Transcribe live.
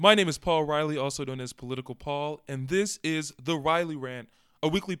My name is Paul Riley, also known as Political Paul, and this is The Riley Rant, a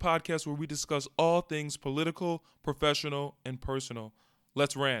weekly podcast where we discuss all things political, professional, and personal.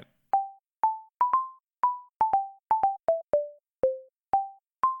 Let's rant.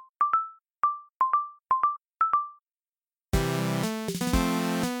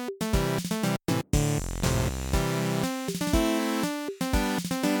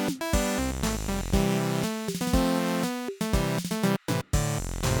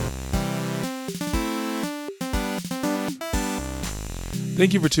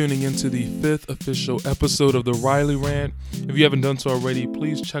 Thank you for tuning in to the 5th official episode of The Riley Rant. If you haven't done so already,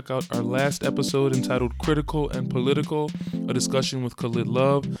 please check out our last episode entitled Critical and Political, a discussion with Khalid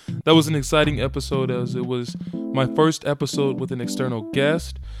Love. That was an exciting episode as it was my first episode with an external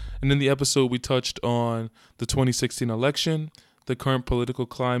guest. And in the episode, we touched on the 2016 election, the current political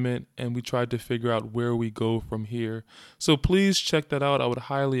climate, and we tried to figure out where we go from here. So please check that out. I would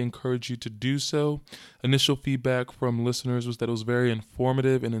highly encourage you to do so. Initial feedback from listeners was that it was very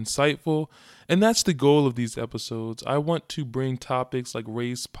informative and insightful, and that's the goal of these episodes. I want to bring topics like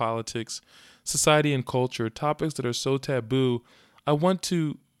race, politics, society, and culture, topics that are so taboo. I want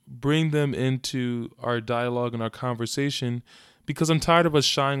to bring them into our dialogue and our conversation because I'm tired of us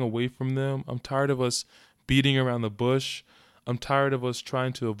shying away from them. I'm tired of us beating around the bush. I'm tired of us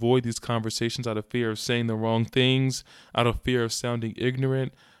trying to avoid these conversations out of fear of saying the wrong things, out of fear of sounding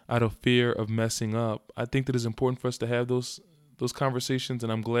ignorant, out of fear of messing up. I think that it's important for us to have those conversations,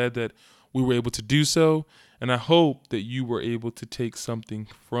 and I'm glad that we were able to do so, and I hope that you were able to take something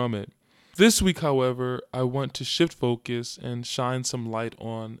from it. This week, however, I want to shift focus and shine some light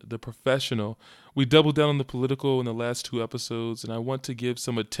on the professional. We doubled down on the political in the last two episodes, and I want to give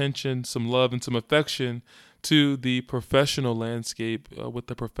some attention, some love, and some affection to the professional landscape with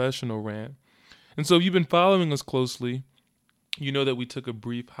the professional rant. And so if you've been following us closely, you know that we took a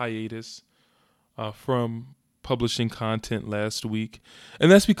brief hiatus from publishing content last week.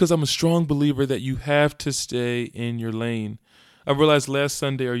 And that's because I'm a strong believer that you have to stay in your lane. I realized last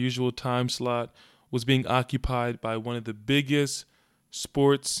Sunday our usual time slot was being occupied by one of the biggest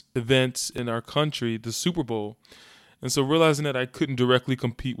sports events in our country, the Super Bowl. And so realizing that I couldn't directly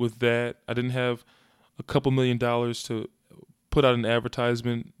compete with that, I didn't have a couple $1 million to put out an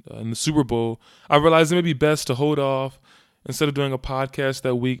advertisement in the Super Bowl, I realized it may be best to hold off instead of doing a podcast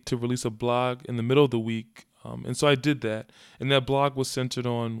that week to release a blog in the middle of the week. And so I did that. And that blog was centered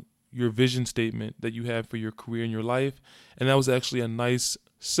on your vision statement that you have for your career and your life. And that was actually a nice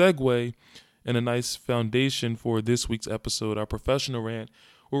segue and a nice foundation for this week's episode, our professional rant,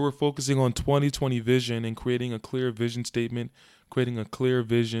 where we're focusing on 2020 vision and creating a clear vision statement, creating a clear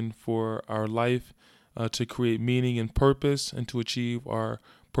vision for our life, to create meaning and purpose and to achieve our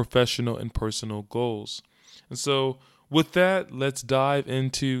professional and personal goals. And so with that, let's dive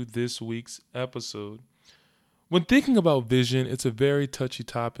into this week's episode. When thinking about vision, it's a very touchy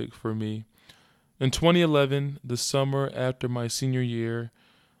topic for me. In 2011, the summer after my senior year,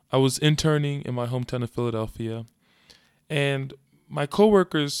 I was interning in my hometown of Philadelphia, and my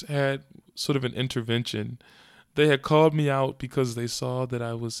coworkers had sort of an intervention. They had called me out because they saw that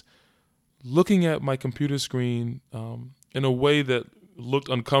I was looking at my computer screen in a way that looked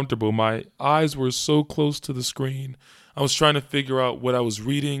uncomfortable. My eyes were so close to the screen. I was trying to figure out what I was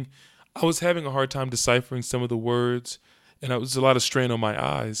reading. I was having a hard time deciphering some of the words, and it was a lot of strain on my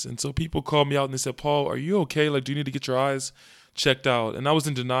eyes. And so people called me out and they said, "Paul, are you okay? Like, do you need to get your eyes checked out?" And I was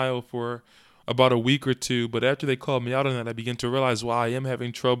in denial for about a week or two. But after they called me out on that, I began to realize, wow, I am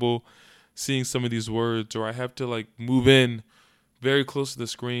having trouble seeing some of these words, or I have to like move in very close to the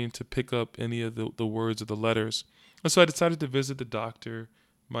screen to pick up any of the words or the letters. And so I decided to visit the doctor,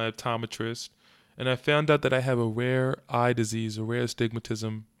 my optometrist, and I found out that I have a rare eye disease, a rare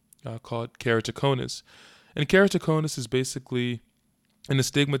astigmatism called keratoconus. And keratoconus is basically an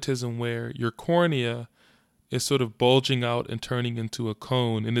astigmatism where your cornea is sort of bulging out and turning into a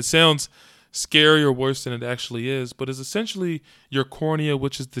cone. And it sounds scary or worse than it actually is, but it's essentially your cornea,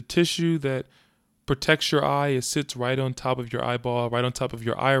 which is the tissue that protects your eye. It sits right on top of your eyeball, right on top of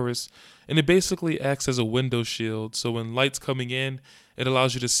your iris, and it basically acts as a window shield. So when light's coming in, it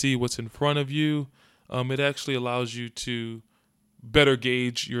allows you to see what's in front of you. It actually allows you to better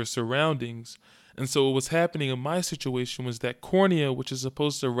gauge your surroundings. And so what was happening in my situation was that cornea, which is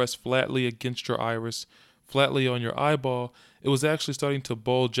supposed to rest flatly against your iris, flatly on your eyeball, it was actually starting to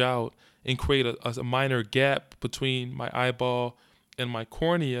bulge out and create a minor gap between my eyeball and my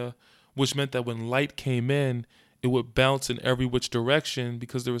cornea, which meant that when light came in, it would bounce in every which direction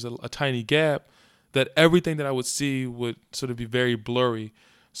because there was a tiny gap, that everything that I would see would sort of be very blurry.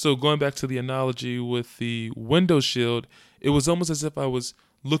 So going back to the analogy with the window shield, it was almost as if I was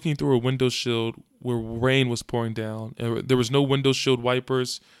looking through a window shield where rain was pouring down. And there was no window shield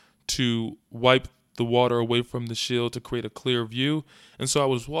wipers to wipe the water away from the shield to create a clear view. And so I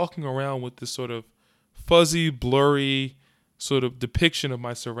was walking around with this sort of fuzzy, blurry sort of depiction of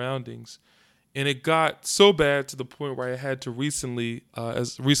my surroundings. And it got so bad to the point where I had to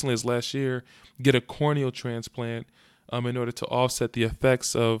as recently as last year, get a corneal transplant in order to offset the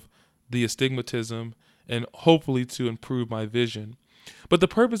effects of the astigmatism and hopefully to improve my vision. But the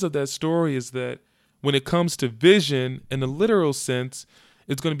purpose of that story is that when it comes to vision, in a literal sense,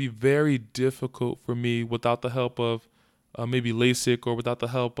 it's going to be very difficult for me without the help of maybe LASIK or without the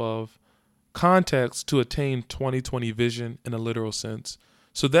help of contacts to attain 20/20 vision in a literal sense.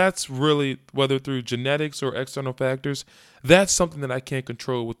 So that's really, whether through genetics or external factors, that's something that I can't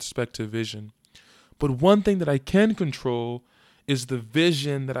control with respect to vision. But one thing that I can control is the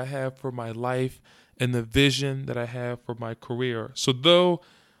vision that I have for my life and the vision that I have for my career. So though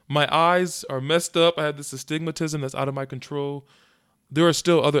my eyes are messed up, I have this astigmatism that's out of my control, there are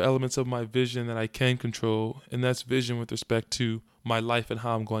still other elements of my vision that I can control, and that's vision with respect to my life and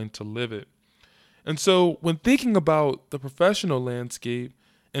how I'm going to live it. And so when thinking about the professional landscape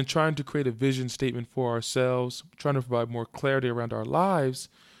and trying to create a vision statement for ourselves, trying to provide more clarity around our lives,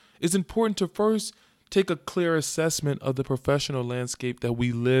 it's important to first take a clear assessment of the professional landscape that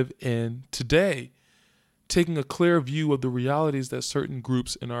we live in today, taking a clear view of the realities that certain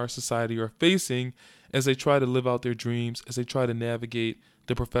groups in our society are facing as they try to live out their dreams, as they try to navigate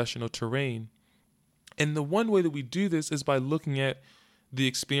the professional terrain. And the one way that we do this is by looking at the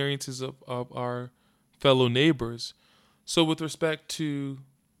experiences of our fellow neighbors. So with respect to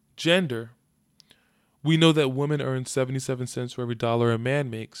gender, we know that women earn 77 cents for every dollar a man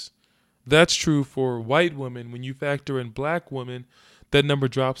makes. That's true for white women. When you factor in black women, that number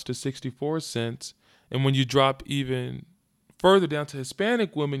drops to 64 cents. And when you drop even further down to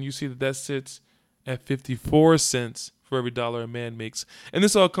Hispanic women, you see that sits at 54 cents for every dollar a man makes. And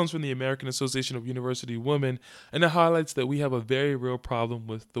this all comes from the American Association of University Women, and it highlights that we have a very real problem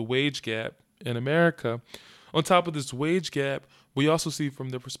with the wage gap in America. On top of this wage gap, we also see from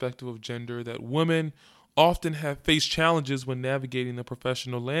the perspective of gender that women often have faced challenges when navigating the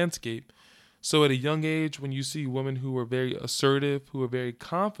professional landscape. So at a young age, when you see women who are very assertive, who are very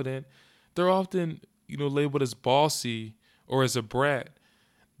confident, they're often, labeled as bossy or as a brat.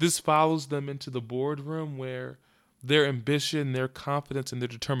 This follows them into the boardroom where their ambition, their confidence, and their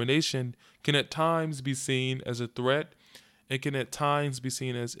determination can at times be seen as a threat. It can at times be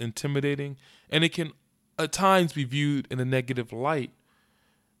seen as intimidating, and it can at times be viewed in a negative light.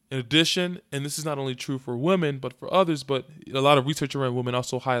 In addition, and this is not only true for women, but for others, but a lot of research around women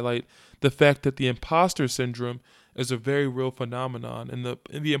also highlight the fact that the imposter syndrome is a very real phenomenon.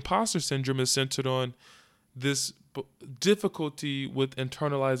 And the imposter syndrome is centered on this difficulty with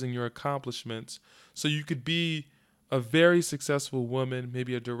internalizing your accomplishments. So you could be a very successful woman,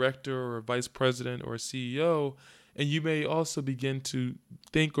 maybe a director or a vice president or a CEO, and you may also begin to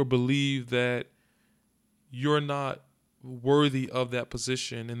think or believe that you're not worthy of that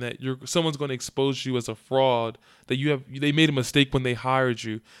position and that someone's going to expose you as a fraud, that they made a mistake when they hired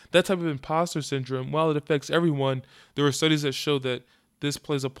you. That type of imposter syndrome, while it affects everyone, there are studies that show that this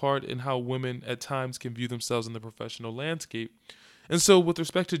plays a part in how women at times can view themselves in the professional landscape. And so with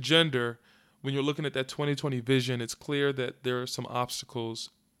respect to gender, when you're looking at that 20/20 vision, it's clear that there are some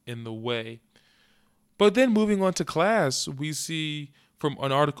obstacles in the way. But then moving on to class, we see from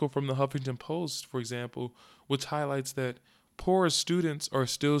an article from the Huffington Post, for example, which highlights that poorer students are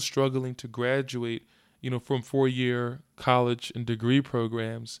still struggling to graduate, from 4-year college and degree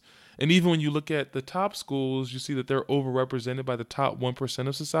programs. And even when you look at the top schools, you see that they're overrepresented by the top 1%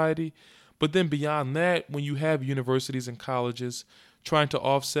 of society. But then beyond that, when you have universities and colleges trying to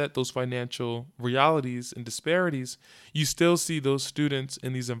offset those financial realities and disparities, you still see those students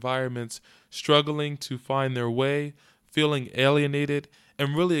in these environments struggling to find their way, feeling alienated,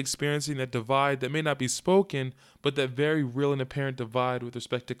 and really experiencing that divide that may not be spoken, but that very real and apparent divide with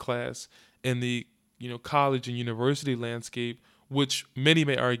respect to class in the college and university landscape, which many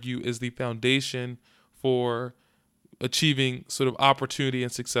may argue is the foundation for achieving sort of opportunity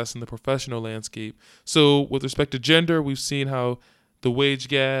and success in the professional landscape. So with respect to gender, we've seen how the wage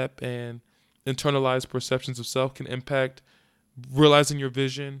gap and internalized perceptions of self can impact realizing your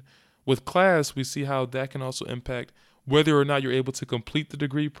vision. With class, we see how that can also impact whether or not you're able to complete the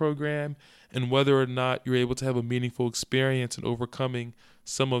degree program and whether or not you're able to have a meaningful experience in overcoming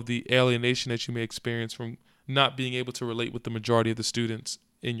some of the alienation that you may experience from not being able to relate with the majority of the students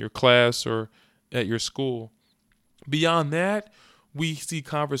in your class or at your school. Beyond that, we see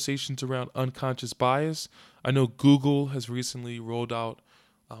conversations around unconscious bias. I know Google has recently rolled out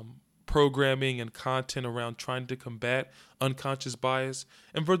programming and content around trying to combat unconscious bias.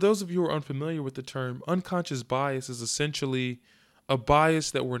 And for those of you who are unfamiliar with the term, unconscious bias is essentially a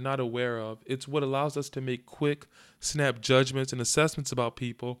bias that we're not aware of. It's what allows us to make quick, snap judgments and assessments about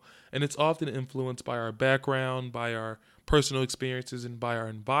people, and it's often influenced by our background, by our personal experiences, and by our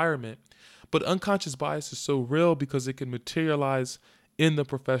environment. But unconscious bias is so real because it can materialize in the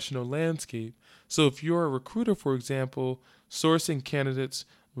professional landscape. So if you're a recruiter, for example, sourcing candidates,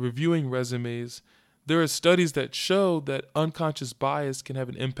 reviewing resumes, there are studies that show that unconscious bias can have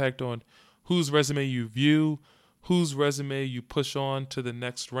an impact on whose resume you view, whose resume you push on to the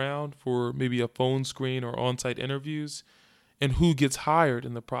next round for maybe a phone screen or on-site interviews, and who gets hired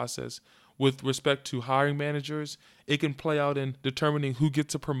in the process. With respect to hiring managers, it can play out in determining who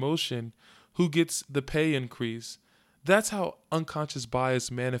gets a promotion, who gets the pay increase. That's how unconscious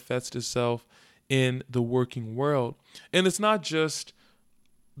bias manifests itself in the working world. And it's not just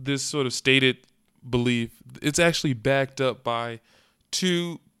this sort of stated belief. It's actually backed up by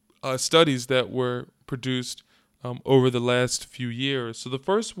two studies that were produced over the last few years. So the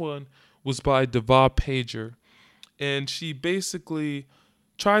first one was by Deva Pager, and she basically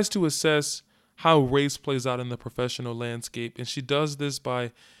tries to assess how race plays out in the professional landscape. And she does this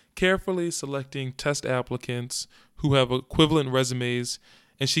by carefully selecting test applicants who have equivalent resumes,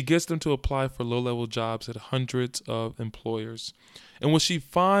 and she gets them to apply for low-level jobs at hundreds of employers. And what she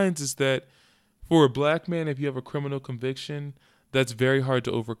finds is that for a black man, if you have a criminal conviction, that's very hard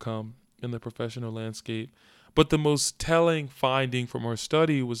to overcome in the professional landscape. But the most telling finding from our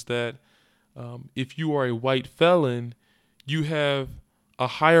study was that if you are a white felon, you have a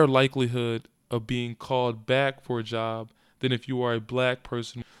higher likelihood of being called back for a job than if you are a black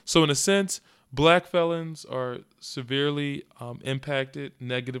person. So in a sense, black felons are severely impacted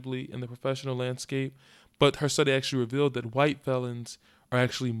negatively in the professional landscape, but her study actually revealed that white felons are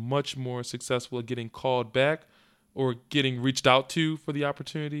actually much more successful at getting called back or getting reached out to for the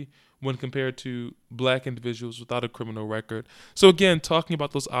opportunity when compared to black individuals without a criminal record. So again, talking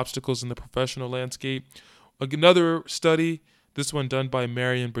about those obstacles in the professional landscape, another study, this one done by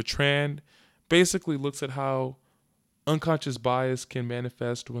Marion Bertrand, basically looks at how unconscious bias can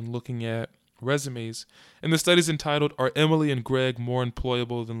manifest when looking at resumes. And the study is entitled, Are Emily and Greg More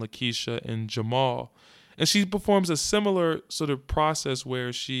Employable Than Lakeisha and Jamal? And she performs a similar sort of process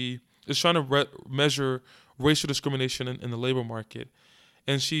where she is trying to measure racial discrimination in the labor market.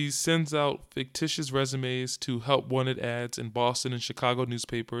 And she sends out fictitious resumes to help wanted ads in Boston and Chicago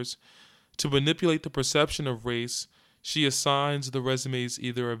newspapers. To manipulate the perception of race, she assigns the resumes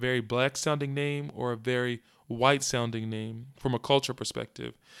either a very black-sounding name or a very white-sounding name from a culture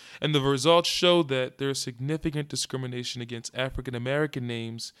perspective. And the results show that there is significant discrimination against African-American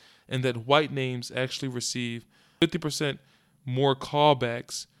names and that white names actually receive 50% more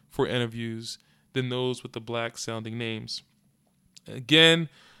callbacks for interviews than those with the black-sounding names. Again,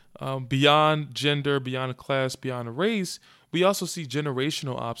 beyond gender, beyond class, beyond race, we also see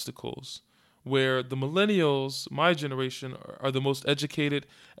generational obstacles where the millennials, my generation, are the most educated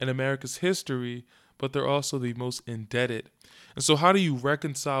in America's history, but they're also the most indebted. And so how do you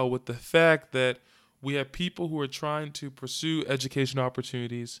reconcile with the fact that we have people who are trying to pursue education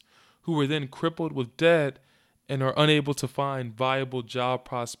opportunities who are then crippled with debt and are unable to find viable job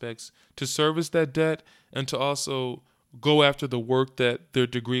prospects to service that debt and to also go after the work that their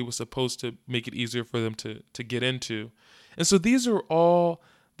degree was supposed to make it easier for them to get into? And so these are all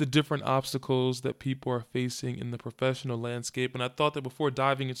the different obstacles that people are facing in the professional landscape. And I thought that before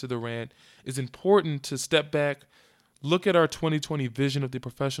diving into the rant, it's important to step back, look at our 2020 vision of the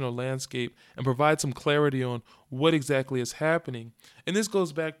professional landscape, and provide some clarity on what exactly is happening. And this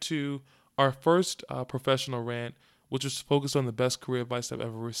goes back to our first professional rant, which was focused on the best career advice I've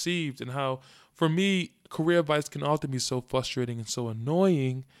ever received, and how, for me, career advice can often be so frustrating and so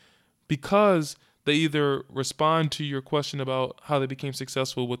annoying because they either respond to your question about how they became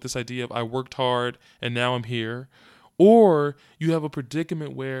successful with this idea of I worked hard and now I'm here, or you have a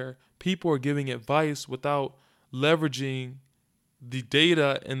predicament where people are giving advice without leveraging the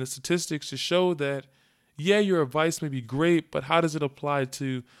data and the statistics to show that, yeah, your advice may be great, but how does it apply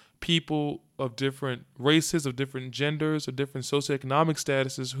to people of different races, of different genders, of different socioeconomic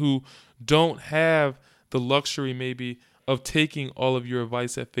statuses who don't have the luxury maybe of taking all of your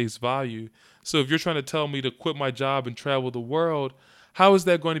advice at face value? So if you're trying to tell me to quit my job and travel the world, how is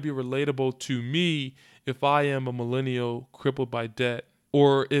that going to be relatable to me if I am a millennial crippled by debt?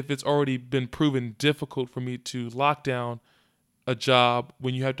 Or if it's already been proven difficult for me to lock down a job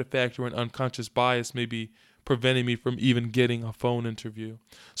when you have to factor in unconscious bias maybe preventing me from even getting a phone interview.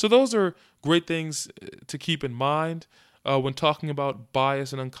 So those are great things to keep in mind. When talking about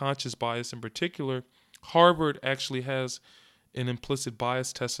bias and unconscious bias in particular, Harvard actually has an implicit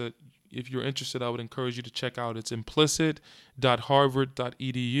bias test that, if you're interested, I would encourage you to check out. It's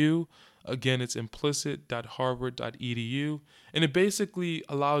implicit.harvard.edu. Again, it's implicit.harvard.edu. And it basically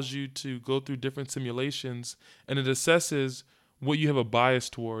allows you to go through different simulations, and it assesses what you have a bias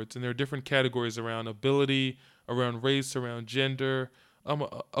towards. And there are different categories around ability, around race, around gender,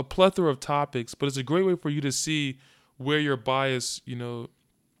 a plethora of topics. But it's a great way for you to see where your bias,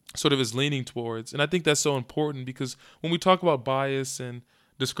 sort of is leaning towards. And I think that's so important, because when we talk about bias and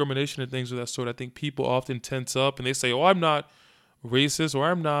discrimination and things of that sort, I think people often tense up and they say, oh, I'm not racist, or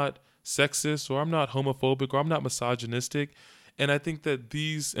I'm not sexist, or I'm not homophobic, or I'm not misogynistic. And I think that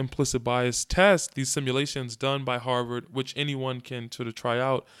these implicit bias tests, these simulations done by Harvard, which anyone can sort of try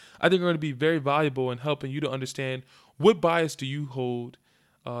out, I think are going to be very valuable in helping you to understand what bias do you hold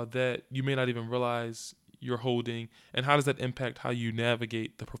that you may not even realize you're holding, and how does that impact how you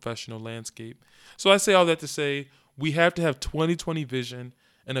navigate the professional landscape. So I say all that to say we have to have 20/20 vision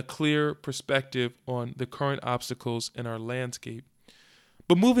and a clear perspective on the current obstacles in our landscape.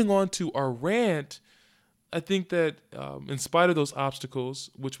 But moving on to our rant, I think that in spite of those obstacles,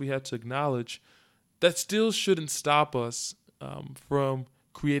 which we have to acknowledge, that still shouldn't stop us from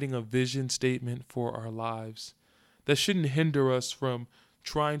creating a vision statement for our lives. That shouldn't hinder us from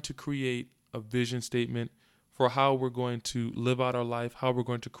trying to create a vision statement for how we're going to live out our life, how we're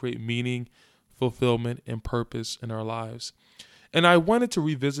going to create meaning, fulfillment, and purpose in our lives. And I wanted to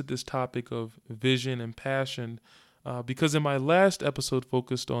revisit this topic of vision and passion because in my last episode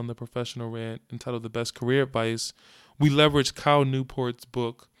focused on the professional rant entitled The Best Career Advice, we leveraged Cal Newport's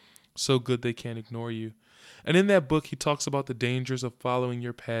book, So Good They Can't Ignore You. And in that book, he talks about the dangers of following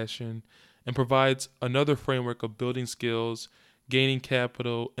your passion and provides another framework of building skills, gaining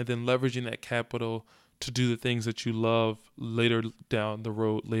capital, and then leveraging that capital to do the things that you love later down the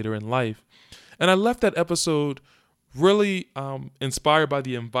road, later in life. And I left that episode really inspired by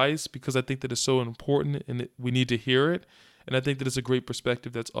the advice, because I think that it's so important and we need to hear it. And I think that it's a great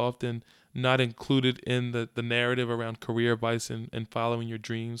perspective that's often not included in the narrative around career advice and following your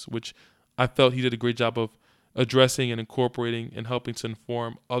dreams, which I felt he did a great job of addressing and incorporating and helping to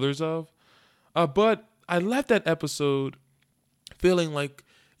inform others of. But I left that episode feeling like,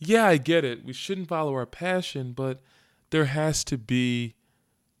 yeah, I get it. We shouldn't follow our passion, but there has to be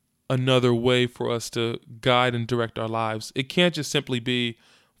another way for us to guide and direct our lives. It can't just simply be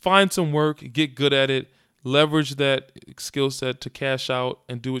find some work, get good at it, leverage that skill set to cash out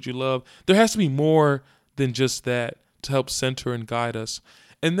and do what you love. There has to be more than just that to help center and guide us.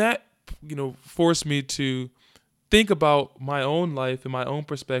 And that, forced me to think about my own life and my own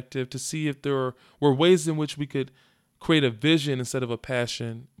perspective to see if there were ways in which we could create a vision instead of a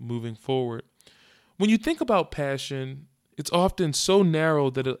passion moving forward. When you think about passion, it's often so narrow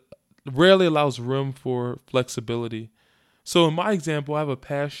that it rarely allows room for flexibility. So in my example, I have a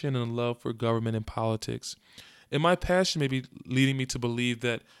passion and a love for government and politics. And my passion may be leading me to believe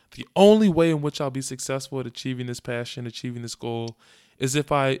that the only way in which I'll be successful at achieving this passion, achieving this goal, is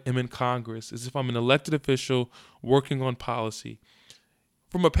if I am in Congress, is if I'm an elected official working on policy.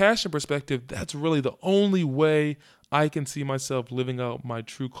 From a passion perspective, that's really the only way I can see myself living out my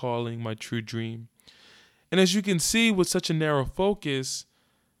true calling, my true dream. And as you can see, with such a narrow focus,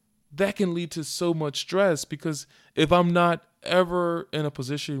 that can lead to so much stress, because if I'm not ever in a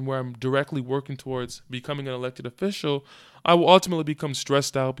position where I'm directly working towards becoming an elected official, I will ultimately become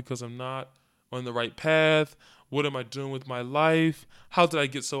stressed out because I'm not on the right path. What am I doing with my life? How did I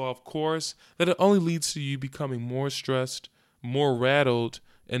get so off course? That it only leads to you becoming more stressed, more rattled,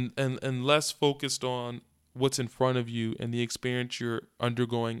 and less focused on what's in front of you and the experience you're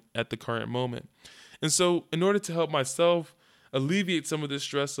undergoing at the current moment. And so in order to help myself alleviate some of this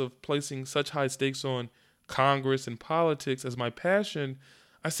stress of placing such high stakes on Congress and politics as my passion,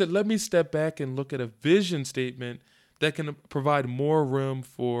 I said, let me step back and look at a vision statement that can provide more room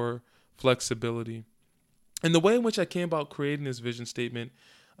for flexibility. And the way in which I came about creating this vision statement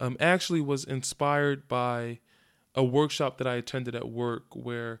actually was inspired by a workshop that I attended at work,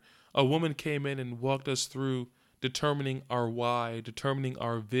 where a woman came in and walked us through determining our why, determining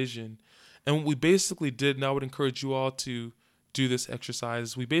our vision. And what we basically did, and I would encourage you all to do this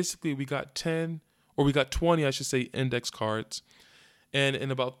exercise, we got 20, I should say, index cards. And in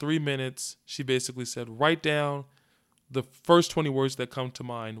about 3 minutes, she basically said, write down the first 20 words that come to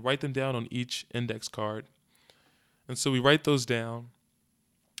mind. Write them down on each index card. And so we write those down.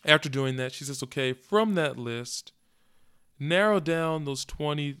 After doing that, she says, okay, from that list, narrow down those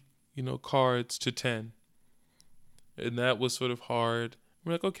 20, cards to 10. And that was sort of hard.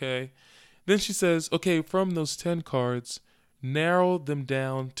 We're like, okay. Then she says, okay, from those 10 cards, narrow them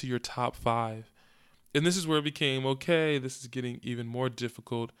down to your top 5. And this is where it became, okay, this is getting even more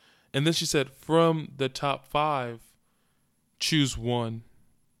difficult. And then she said, from the top 5, choose one.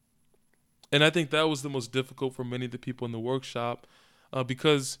 And I think that was the most difficult for many of the people in the workshop,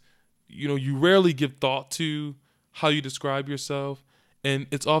 because, you rarely give thought to how you describe yourself. And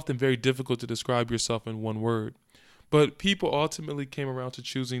it's often very difficult to describe yourself in one word. But people ultimately came around to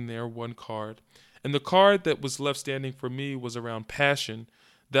choosing their one card. And the card that was left standing for me was around passion.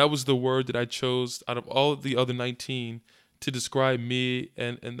 That was the word that I chose out of all of the other 19 to describe me.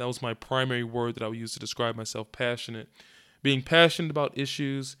 And that was my primary word that I would use to describe myself: passionate. Being passionate about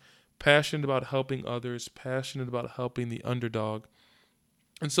issues, passionate about helping others, passionate about helping the underdog.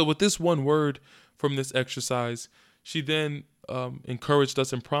 And so with this one word from this exercise, she then encouraged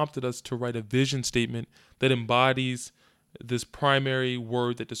us and prompted us to write a vision statement that embodies this primary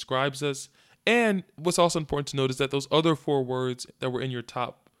word that describes us. And what's also important to note is that those other 4 words that were in your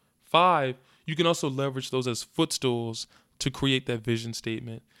top 5, you can also leverage those as footstools to create that vision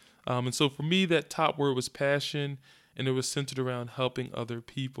statement. And so for me, that top word was passion, and it was centered around helping other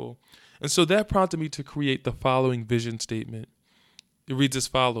people. And so that prompted me to create the following vision statement. It reads as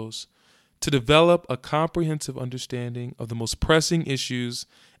follows: to develop a comprehensive understanding of the most pressing issues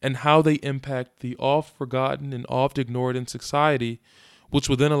and how they impact the oft-forgotten and oft-ignored in society, which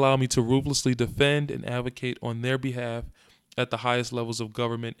will then allow me to ruthlessly defend and advocate on their behalf at the highest levels of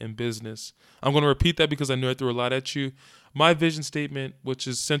government and business. I'm going to repeat that because I know I threw a lot at you. My vision statement, which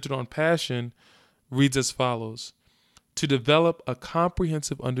is centered on passion, reads as follows: to develop a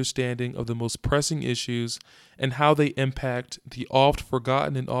comprehensive understanding of the most pressing issues and how they impact the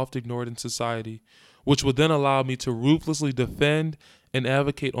oft-forgotten and oft-ignored in society, which will then allow me to ruthlessly defend and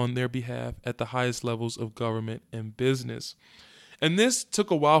advocate on their behalf at the highest levels of government and business. And this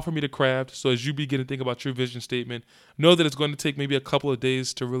took a while for me to craft, so as you begin to think about your vision statement, know that it's going to take maybe a couple of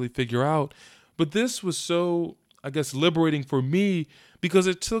days to really figure out. But this was so, liberating for me, because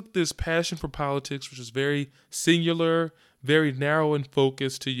it took this passion for politics, which is very singular, very narrow and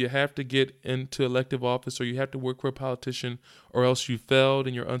focused, to you have to get into elective office or you have to work for a politician or else you failed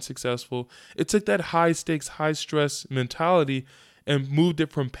and you're unsuccessful. It took that high stakes, high stress mentality and moved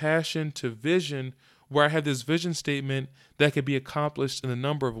it from passion to vision, where I had this vision statement that could be accomplished in a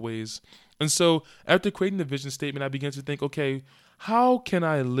number of ways. And so after creating the vision statement, I began to think, okay, how can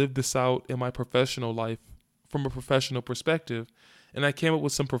I live this out in my professional life from a professional perspective? And I came up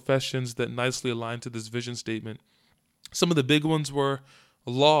with some professions that nicely aligned to this vision statement. Some of the big ones were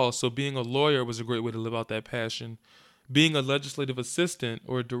law. So being a lawyer was a great way to live out that passion. Being a legislative assistant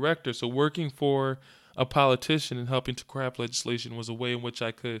or a director, so working for a politician and helping to craft legislation, was a way in which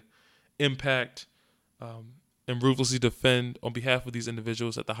I could impact and ruthlessly defend on behalf of these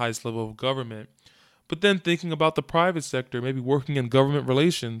individuals at the highest level of government. But then thinking about the private sector, maybe working in government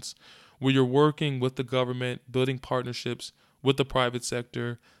relations, where you're working with the government, building partnerships with the private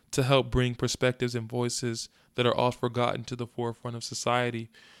sector to help bring perspectives and voices that are oft forgotten to the forefront of society.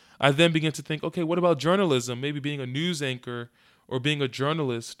 I then began to think, okay, what about journalism? Maybe being a news anchor or being a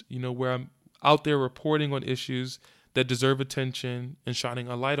journalist, where I'm out there reporting on issues that deserve attention and shining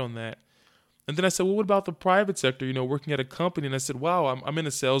a light on that. And then I said, well, what about the private sector, working at a company? And I said, wow, I'm in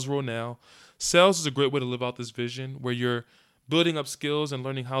a sales role now. Sales is a great way to live out this vision, where you're building up skills and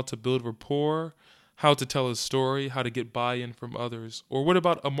learning how to build rapport, how to tell a story, how to get buy-in from others. Or what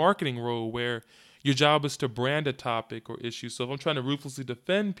about a marketing role where your job is to brand a topic or issue? So if I'm trying to ruthlessly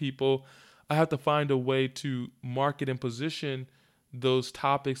defend people, I have to find a way to market and position those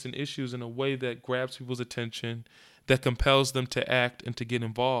topics and issues in a way that grabs people's attention, that compels them to act and to get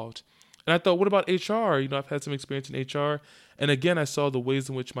involved. And I thought, what about HR? I've had some experience in HR. And again, I saw the ways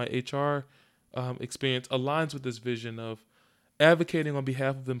in which my HR experience aligns with this vision of advocating on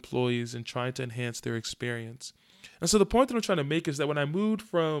behalf of employees and trying to enhance their experience. And so the point that I'm trying to make is that when I moved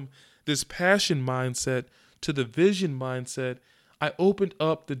from this passion mindset to the vision mindset, I opened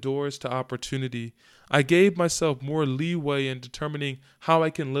up the doors to opportunity. I gave myself more leeway in determining how I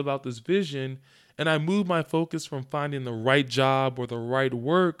can live out this vision. And I moved my focus from finding the right job or the right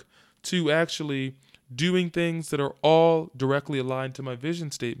work to actually doing things that are all directly aligned to my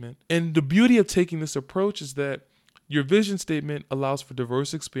vision statement. And the beauty of taking this approach is that your vision statement allows for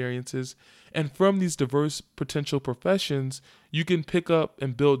diverse experiences, and from these diverse potential professions, you can pick up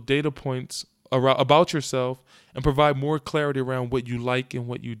and build data points about yourself and provide more clarity around what you like and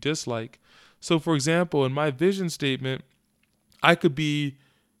what you dislike. So for example, in my vision statement, I could be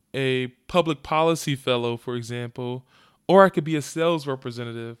a public policy fellow, for example, or I could be a sales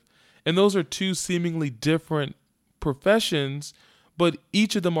representative. And those are two seemingly different professions, but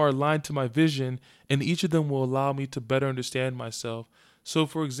each of them are aligned to my vision, and each of them will allow me to better understand myself. So,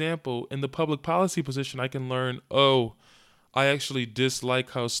 for example, in the public policy position, I can learn, oh, I actually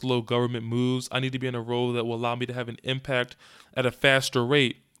dislike how slow government moves. I need to be in a role that will allow me to have an impact at a faster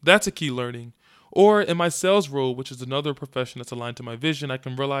rate. That's a key learning. Or in my sales role, which is another profession that's aligned to my vision, I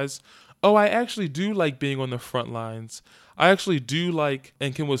can realize, oh, I actually do like being on the front lines. I actually do like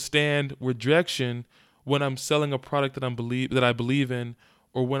and can withstand rejection when I'm selling a product that I believe in,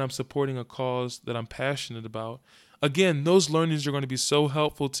 or when I'm supporting a cause that I'm passionate about. Again, those learnings are going to be so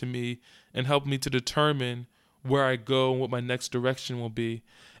helpful to me and help me to determine where I go and what my next direction will be.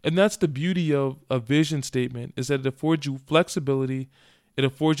 And that's the beauty of a vision statement, is that it affords you flexibility. It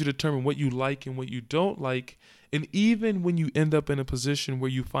affords you to determine what you like and what you don't like. And even when you end up in a position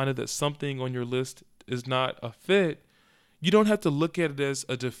where you find out that something on your list is not a fit, you don't have to look at it as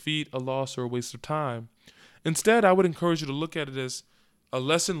a defeat, a loss, or a waste of time. Instead, I would encourage you to look at it as a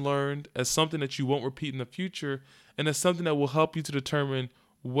lesson learned, as something that you won't repeat in the future, and as something that will help you to determine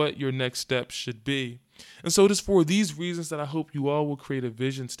what your next steps should be. And so it is for these reasons that I hope you all will create a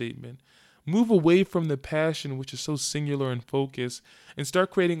vision statement. Move away from the passion, which is so singular and focused, and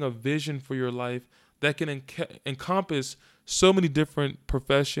start creating a vision for your life that can encompass so many different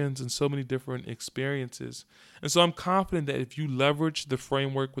professions and so many different experiences. And so I'm confident that if you leverage the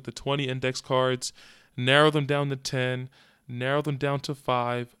framework with the 20 index cards, narrow them down to 10, narrow them down to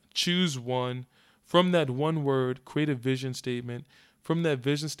 5, choose one. From that one word, create a vision statement. From that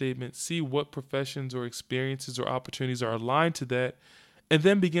vision statement, see what professions or experiences or opportunities are aligned to that, and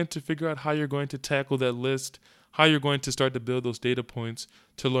then begin to figure out how you're going to tackle that list, how you're going to start to build those data points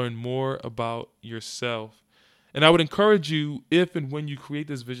to learn more about yourself. And I would encourage you, if and when you create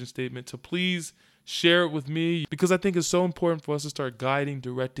this vision statement, to please share it with me, because I think it's so important for us to start guiding,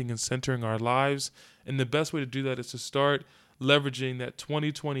 directing, and centering our lives. And the best way to do that is to start leveraging that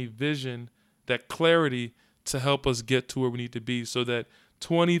 2020 vision, that clarity, to help us get to where we need to be, so that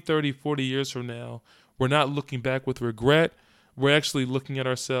 20, 30, 40 years from now, we're not looking back with regret. We're actually looking at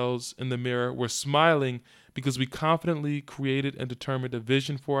ourselves in the mirror. We're smiling because we confidently created and determined a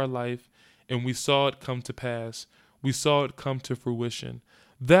vision for our life, and we saw it come to pass. We saw it come to fruition.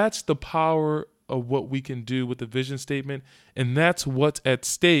 That's the power of what we can do with the vision statement, and that's what's at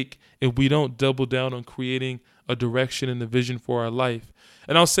stake if we don't double down on creating a direction and the vision for our life.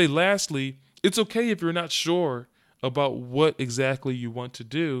 And I'll say lastly, it's okay if you're not sure about what exactly you want to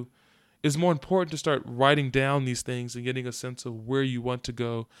do. It's more important to start writing down these things and getting a sense of where you want to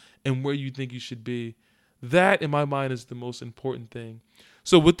go and where you think you should be. That, in my mind, is the most important thing.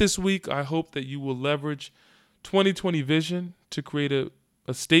 So with this week, I hope that you will leverage 2020 vision to create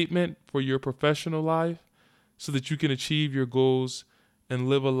a statement for your professional life so that you can achieve your goals and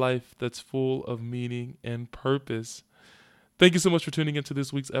live a life that's full of meaning and purpose. Thank you so much for tuning into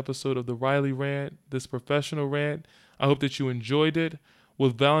this week's episode of the Riley Rant, this professional rant. I hope that you enjoyed it.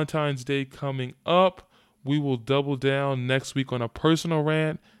 With Valentine's Day coming up, we will double down next week on a personal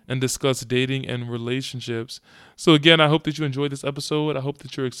rant and discuss dating and relationships. So again, I hope that you enjoyed this episode. I hope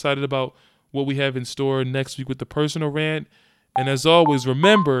that you're excited about what we have in store next week with the personal rant. And as always,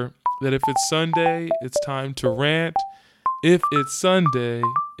 remember that if it's Sunday, it's time to rant. If it's Sunday,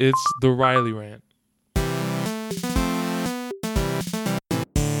 it's the Riley Rant.